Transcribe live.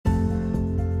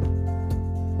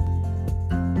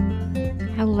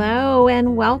Hello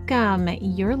and welcome.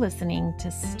 You're listening to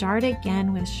Start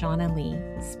Again with Shaunna Lee,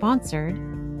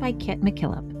 sponsored by Kit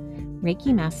McKillop,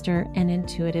 Reiki Master and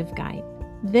Intuitive Guide.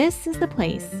 This is the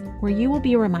place where you will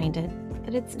be reminded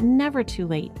that it's never too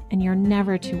late and you're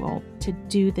never too old to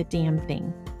do the damn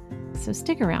thing. So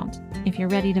stick around if you're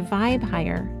ready to vibe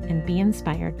higher and be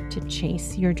inspired to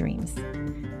chase your dreams.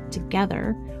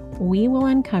 Together, we will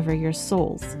uncover your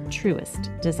soul's truest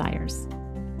desires.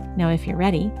 Now, if you're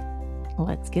ready,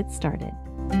 let's get started.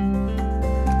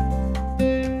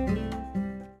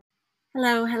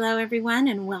 Hello, everyone,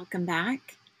 and welcome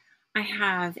back. I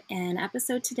have an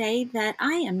episode today that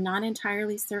I am not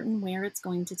entirely certain where it's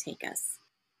going to take us.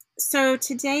 So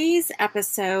today's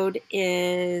episode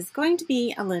is going to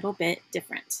be a little bit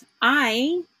different.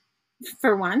 I,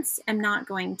 for once, am not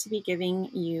going to be giving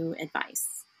you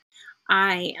advice.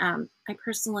 I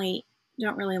personally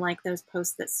don't really like those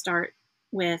posts that start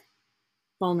with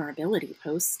vulnerability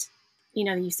post. You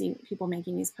know, you see people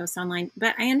making these posts online,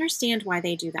 but I understand why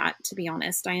they do that, to be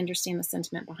honest. I understand the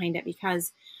sentiment behind it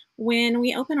because when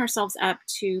we open ourselves up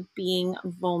to being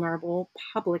vulnerable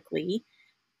publicly,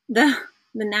 the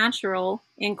natural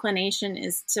inclination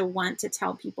is to want to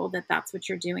tell people that that's what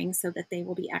you're doing so that they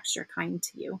will be extra kind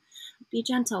to you. Be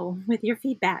gentle with your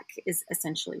feedback is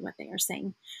essentially what they are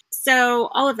saying. So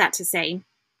all of that to say,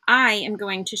 I am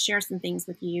going to share some things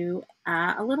with you,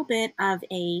 a little bit of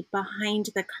a behind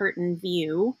the curtain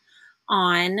view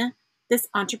on this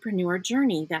entrepreneur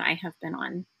journey that I have been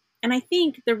on. And I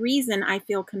think the reason I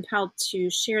feel compelled to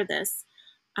share this,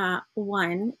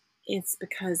 one, it's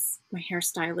because my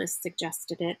hairstylist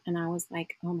suggested it and I was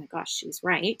like, oh my gosh, she's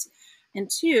right. And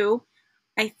two,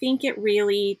 I think it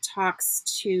really talks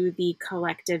to the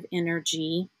collective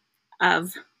energy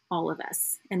of all of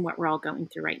us and what we're all going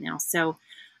through right now. So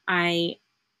I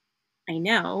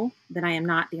know that I am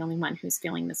not the only one who's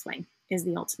feeling this way, is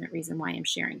the ultimate reason why I'm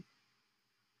sharing.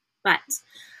 But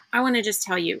I want to just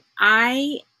tell you,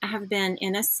 I have been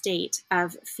in a state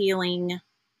of feeling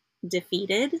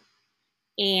defeated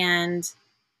and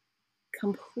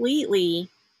completely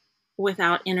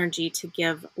without energy to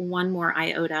give one more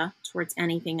iota towards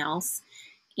anything else.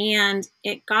 And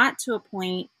it got to a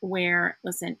point where,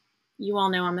 listen, you all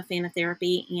know I'm a fan of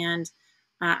therapy, and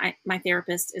my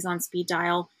therapist is on speed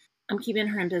dial. I'm keeping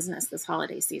her in business this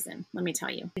holiday season, let me tell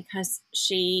you, because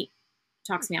she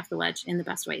talks me off the ledge in the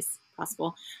best ways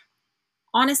possible.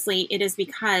 Honestly, it is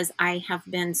because I have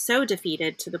been so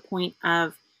defeated to the point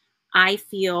of I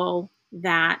feel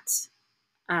that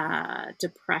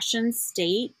depression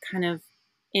state kind of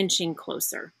inching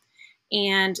closer.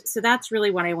 And so that's really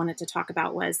what I wanted to talk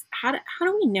about was how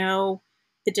do we know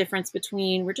the difference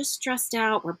between we're just stressed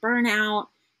out, we're burnout,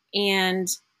 and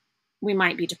we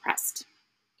might be depressed.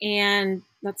 And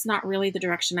that's not really the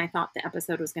direction I thought the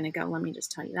episode was going to go. Let me just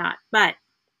tell you that. But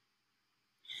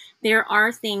there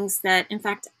are things that, in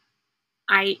fact,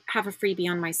 I have a freebie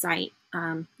on my site,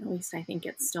 at least I think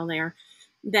it's still there,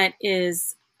 that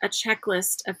is a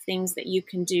checklist of things that you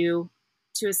can do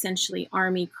to essentially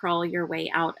army crawl your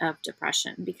way out of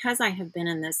depression. Because I have been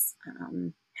in this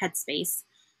headspace,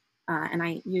 and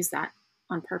I use that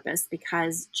on purpose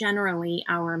because generally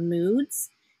our moods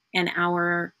and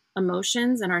our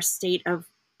emotions and our state of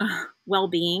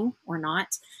well-being or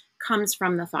not comes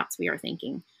from the thoughts we are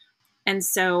thinking. And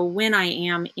so when I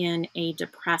am in a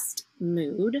depressed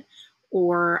mood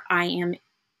or I am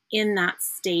in that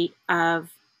state of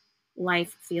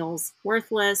life feels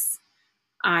worthless,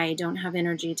 I don't have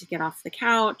energy to get off the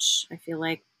couch, I feel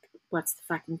like, what's the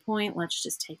fucking point? Let's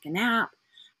just take a nap.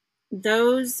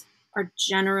 Those are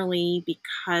generally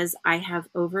because I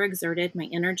have overexerted my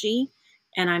energy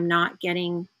and I'm not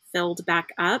getting filled back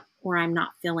up, or I'm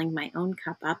not filling my own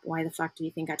cup up. Why the fuck do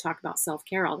you think I talk about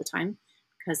self-care all the time?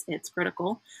 Because it's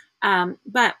critical.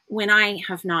 But when I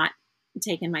have not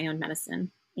taken my own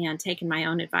medicine and taken my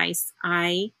own advice,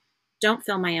 I don't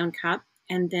fill my own cup.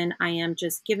 And then I am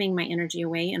just giving my energy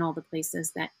away in all the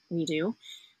places that we do.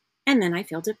 And then I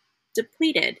feel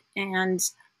depleted. And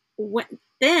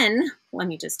then, let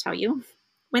me just tell you,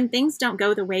 when things don't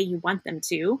go the way you want them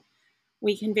to,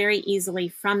 we can very easily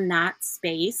from that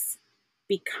space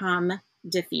become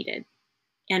defeated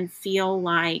and feel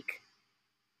like,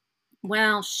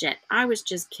 well, shit, I was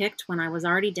just kicked when I was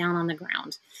already down on the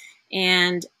ground.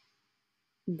 And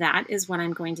that is what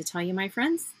I'm going to tell you, my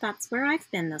friends. That's where I've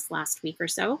been this last week or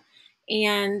so.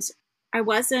 And I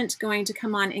wasn't going to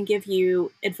come on and give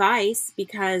you advice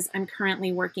because I'm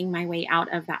currently working my way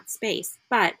out of that space.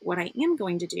 But what I am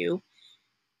going to do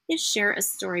is share a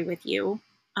story with you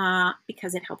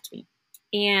because it helped me.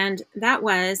 And that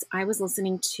was, I was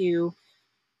listening to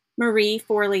Marie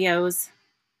Forleo's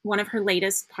one of her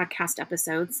latest podcast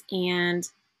episodes, and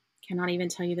cannot even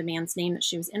tell you the man's name that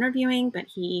she was interviewing, but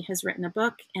he has written a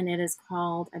book, and it is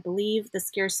called, I believe, The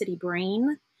Scarcity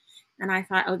Brain. And I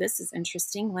thought, oh, this is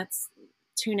interesting. Let's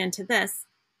tune into this.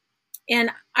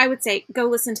 And I would say go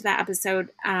listen to that episode.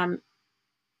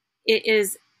 It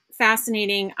is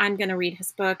fascinating. I'm going to read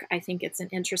his book. I think it's an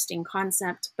interesting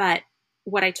concept. But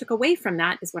what I took away from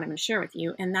that is what I'm going to share with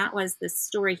you. And that was this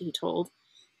story he told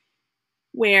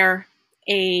where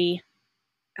a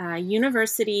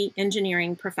university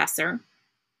engineering professor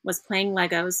was playing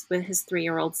Legos with his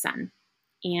 3-year-old son.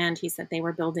 And he said they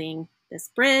were building this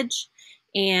bridge,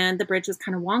 and the bridge was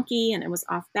kind of wonky and it was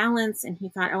off balance. And he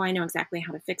thought, oh, I know exactly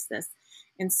how to fix this.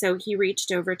 And so he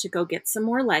reached over to go get some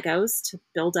more Legos to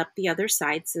build up the other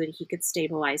side so that he could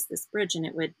stabilize this bridge, and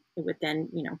it would then,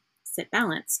 sit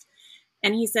balanced.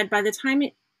 And he said by the time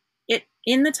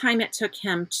in the time it took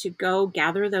him to go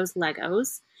gather those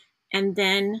Legos and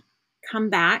then come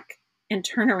back and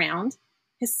turn around,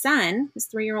 his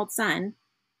 3-year-old son,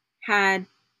 had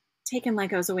taken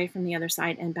Legos away from the other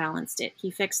side and balanced it.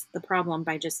 He fixed the problem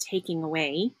by just taking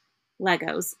away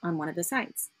Legos on one of the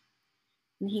sides.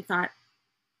 And he thought,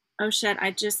 oh shit,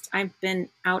 I've been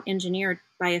out engineered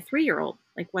by a 3-year-old.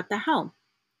 Like, what the hell?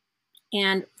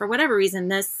 And for whatever reason,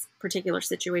 this particular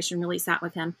situation really sat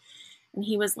with him. And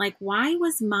he was like, why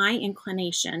was my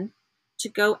inclination to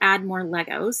go add more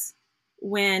Legos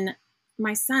when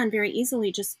my son very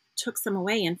easily just took some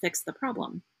away and fixed the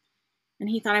problem? And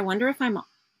he thought, I wonder if am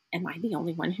I the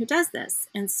only one who does this?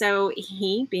 And so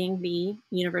he, being the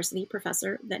university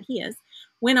professor that he is,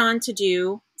 went on to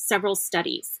do several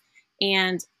studies.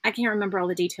 And I can't remember all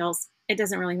the details. It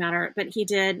doesn't really matter. But he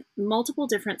did multiple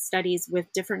different studies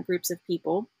with different groups of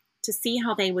people to see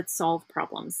how they would solve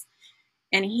problems.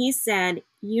 And he said,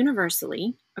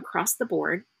 universally, across the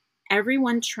board,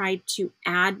 everyone tried to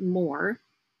add more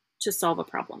to solve a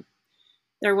problem.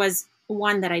 There was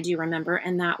one that I do remember,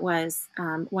 and that was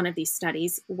one of these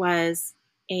studies was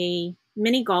a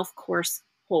mini golf course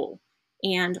hole.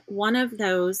 And one of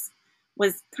those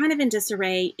was kind of in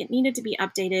disarray. It needed to be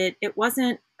updated. It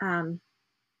wasn't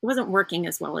working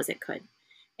as well as it could.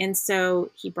 And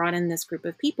so he brought in this group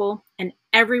of people, and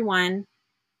everyone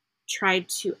tried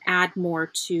to add more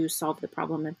to solve the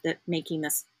problem of making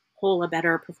this hole a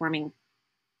better performing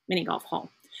mini golf hole.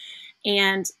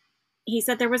 And he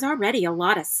said there was already a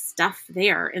lot of stuff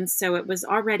there. And so it was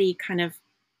already kind of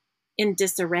in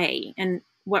disarray. And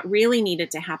what really needed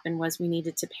to happen was we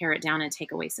needed to pare it down and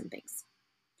take away some things.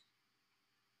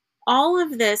 All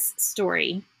of this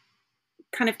story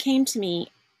kind of came to me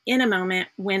in a moment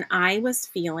when I was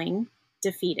feeling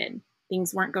defeated.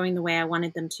 Things weren't going the way I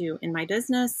wanted them to in my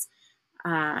business.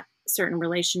 Certain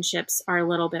relationships are a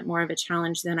little bit more of a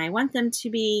challenge than I want them to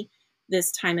be.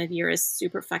 This time of year is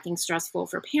super fucking stressful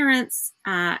for parents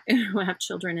who have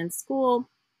children in school.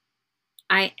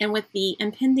 And with the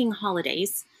impending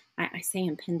holidays, I say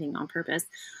impending on purpose,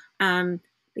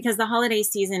 because the holiday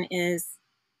season is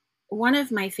one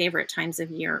of my favorite times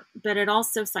of year, but it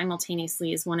also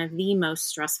simultaneously is one of the most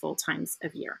stressful times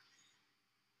of year.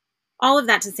 All of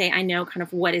that to say, I know kind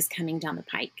of what is coming down the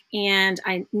pike, and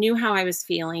I knew how I was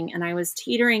feeling, and I was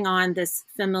teetering on this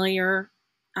familiar,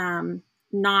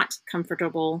 not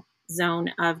comfortable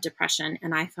zone of depression.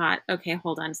 And I thought, okay,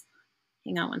 hold on,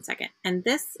 hang on one second. And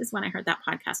this is when I heard that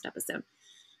podcast episode.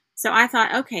 So I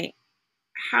thought, okay,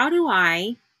 how do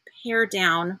I pare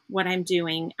down what I'm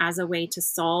doing as a way to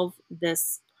solve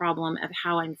this problem of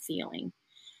how I'm feeling?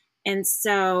 And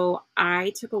so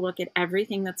I took a look at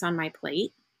everything that's on my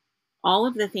plate, all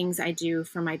of the things I do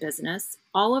for my business,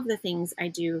 all of the things I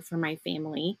do for my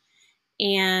family.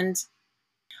 And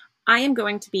I am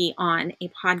going to be on a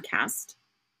podcast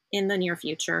in the near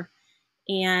future,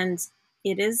 and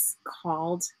it is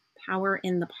called Power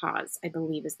in the Pause, I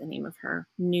believe is the name of her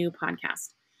new podcast.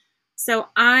 So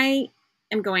I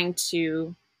am going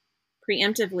to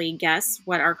preemptively guess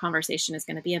what our conversation is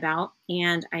going to be about,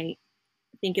 and I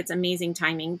think it's amazing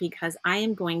timing because I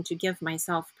am going to give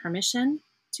myself permission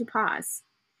to pause,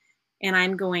 and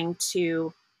I'm going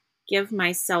to give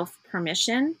myself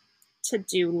permission to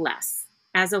do less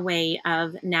as a way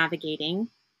of navigating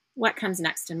what comes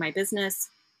next in my business,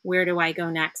 where do I go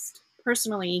next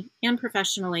personally and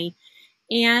professionally,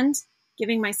 and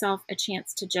giving myself a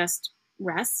chance to just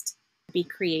rest, be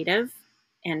creative,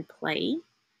 and play.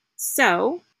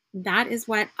 So that is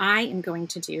what I am going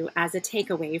to do as a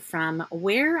takeaway from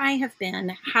where I have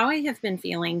been, how I have been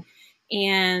feeling.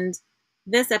 And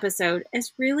this episode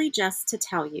is really just to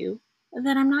tell you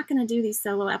that I'm not going to do these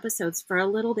solo episodes for a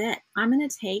little bit. I'm going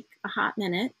to take a hot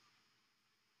minute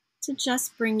to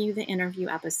just bring you the interview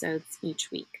episodes each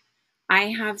week. I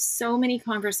have so many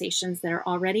conversations that are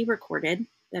already recorded,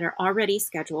 that are already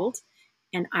scheduled,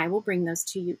 and I will bring those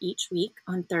to you each week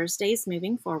on Thursdays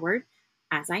moving forward,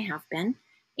 as I have been.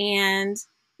 And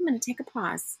I'm going to take a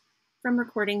pause from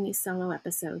recording these solo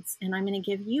episodes, and I'm going to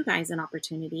give you guys an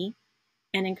opportunity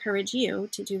and encourage you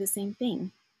to do the same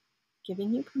thing,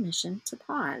 giving you permission to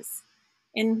pause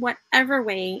in whatever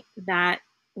way that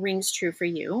rings true for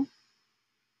you.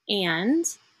 And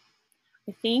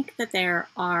I think that there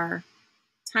are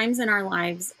times in our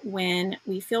lives when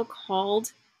we feel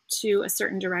called to a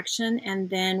certain direction, and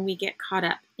then we get caught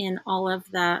up in all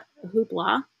of the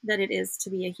hoopla that it is to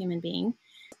be a human being.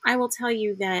 I will tell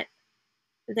you that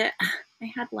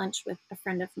I had lunch with a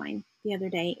friend of mine the other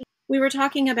day. We were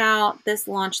talking about this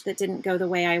launch that didn't go the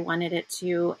way I wanted it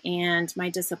to, and my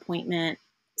disappointment,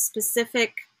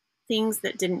 specific things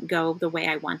that didn't go the way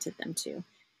I wanted them to.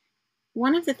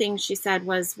 One of the things she said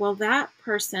was, well, that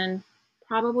person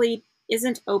probably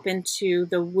isn't open to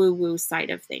the woo-woo side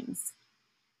of things.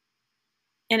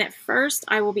 And at first,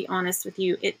 I will be honest with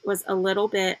you, it was a little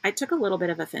bit, I took a little bit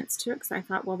of offense to it because I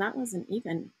thought, well, that wasn't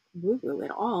even woo-woo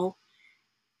at all.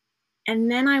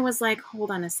 And then I was like, hold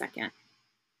on a second.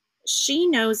 She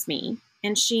knows me,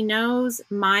 and she knows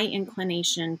my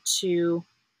inclination to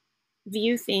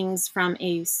view things from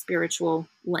a spiritual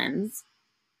lens.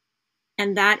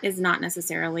 And that is not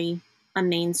necessarily a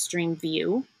mainstream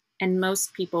view. And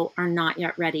most people are not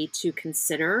yet ready to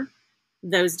consider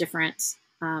those different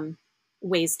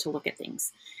ways to look at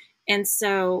things. And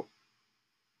so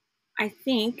I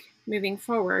think moving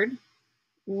forward,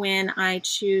 when I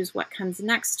choose what comes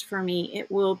next for me,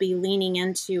 it will be leaning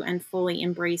into and fully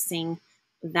embracing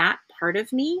that part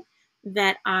of me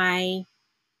that I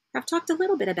have talked a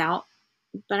little bit about,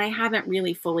 but I haven't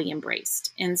really fully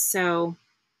embraced. And so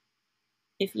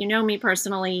if you know me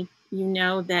personally, you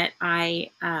know that I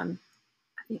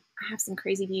have some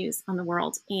crazy views on the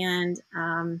world. And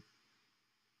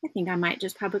I think I might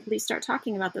just publicly start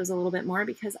talking about those a little bit more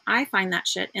because I find that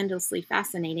shit endlessly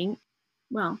fascinating.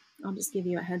 Well, I'll just give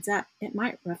you a heads up. It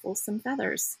might ruffle some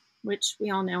feathers, which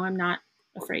we all know I'm not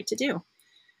afraid to do.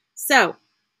 So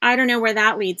I don't know where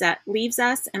that leaves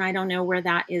us, and I don't know where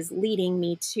that is leading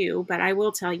me to, but I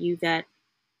will tell you that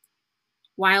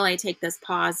while I take this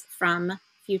pause from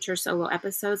future solo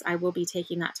episodes, I will be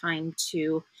taking that time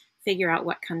to figure out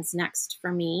what comes next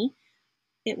for me.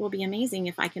 It will be amazing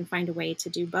if I can find a way to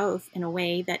do both in a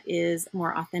way that is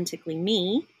more authentically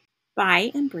me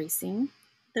by embracing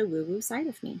the woo-woo side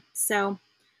of me. So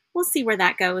we'll see where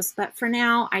that goes. But for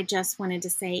now, I just wanted to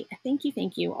say thank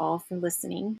you all for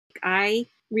listening. I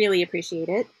really appreciate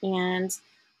it. And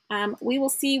we will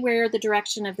see where the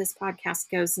direction of this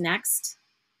podcast goes next.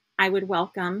 I would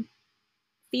welcome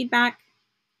feedback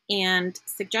and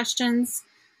suggestions.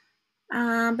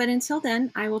 But until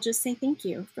then, I will just say thank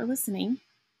you for listening.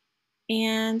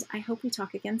 And I hope we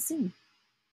talk again soon.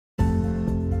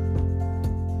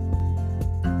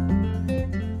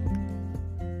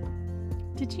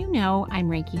 Did you know I'm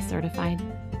Reiki certified?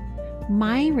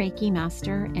 My Reiki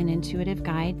master and intuitive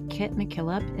guide, Kit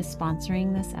McKillop, is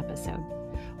sponsoring this episode.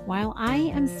 While I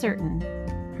am certain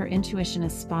her intuition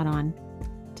is spot on,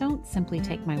 don't simply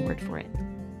take my word for it.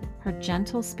 Her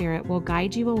gentle spirit will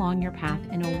guide you along your path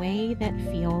in a way that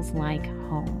feels like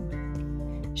home.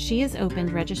 She has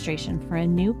opened registration for a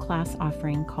new class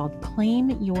offering called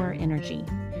Claim Your Energy,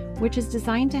 which is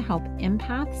designed to help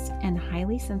empaths and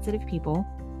highly sensitive people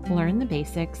learn the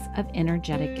basics of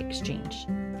energetic exchange.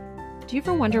 Do you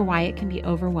ever wonder why it can be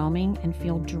overwhelming and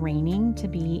feel draining to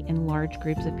be in large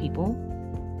groups of people?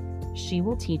 She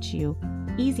will teach you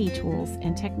easy tools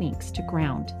and techniques to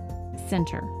ground,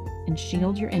 center, and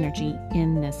shield your energy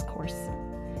in this course.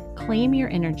 Claim Your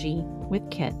Energy with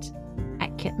Kit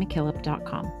at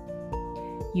kitmckillop.com.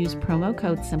 Use promo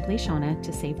code SimplyShaunna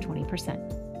to save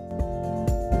 20%.